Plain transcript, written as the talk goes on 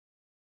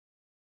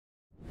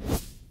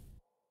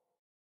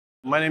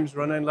My name is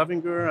Ronan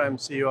Levinger. I'm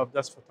CEO of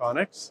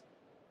DustPhotonics.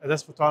 At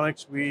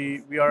DustPhotonics,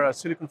 we are a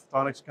silicon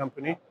photonics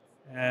company,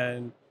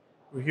 and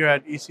we're here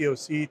at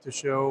ECOC to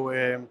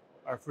show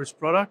our first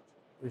product,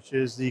 which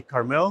is the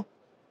Carmel.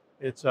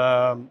 It's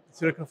a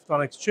silicon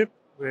photonics chip,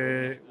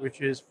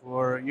 which is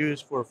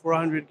used for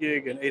 400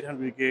 gig and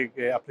 800 gig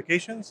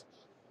applications.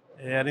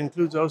 And it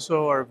includes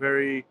also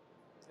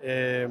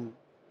um,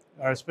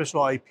 our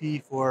special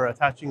IP for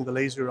attaching the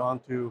laser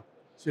onto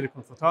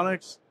silicon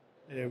photonics,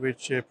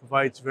 which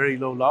provides very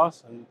low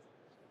loss and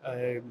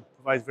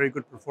provides very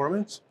good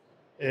performance.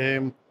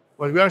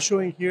 What we are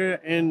showing here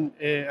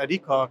at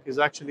ECOC is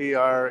actually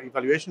our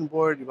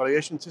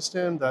evaluation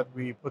system that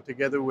we put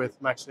together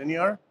with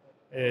MaxLinear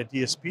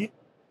DSP.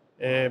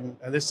 And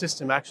this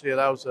system actually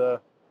allows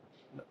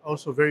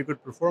also very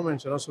good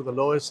performance and also the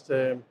lowest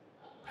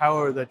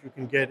power that you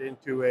can get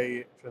into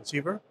a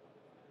transceiver.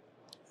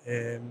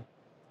 Um,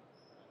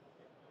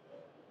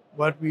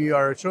 what we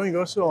are showing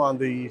also on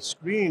the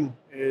screen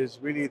is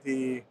really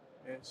the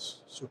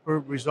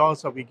superb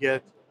results that we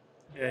get.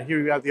 Here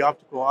you have the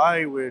optical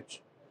eye,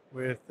 which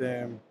with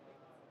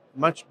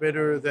much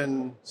better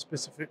than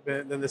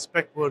the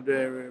spec would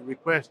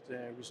request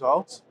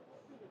results.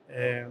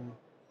 Um,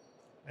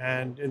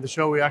 and in the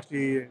show, we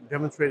actually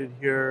demonstrated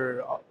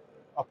here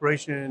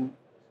operation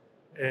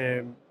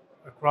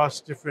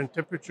across different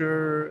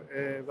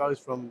temperature values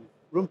from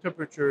room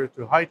temperature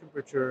to high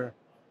temperature.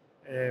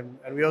 And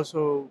we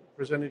also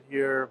presented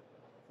here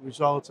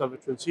results of a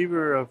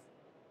transceiver of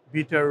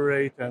beta error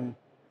rate and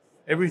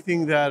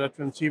everything that a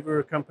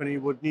transceiver company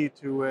would need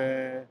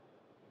to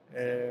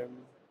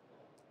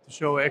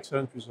show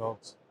excellent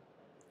results.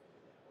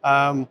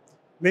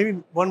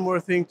 Maybe one more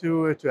thing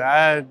to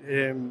add.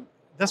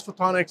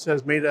 DustPhotonics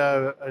has made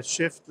a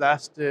shift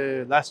last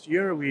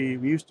year. We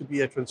used to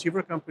be a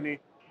transceiver company,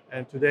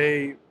 and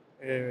today,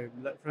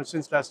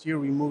 since last year,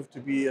 we moved to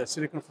be a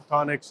silicon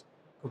photonics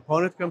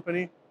component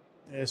company.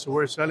 So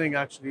we're selling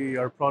actually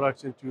our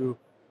products into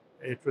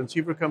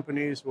transceiver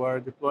companies who are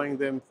deploying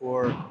them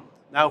for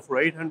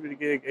 800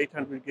 gig,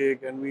 800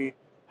 gig, and we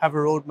have a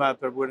roadmap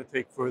that we're going to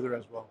take further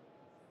as well.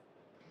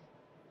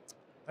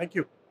 Thank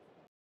you.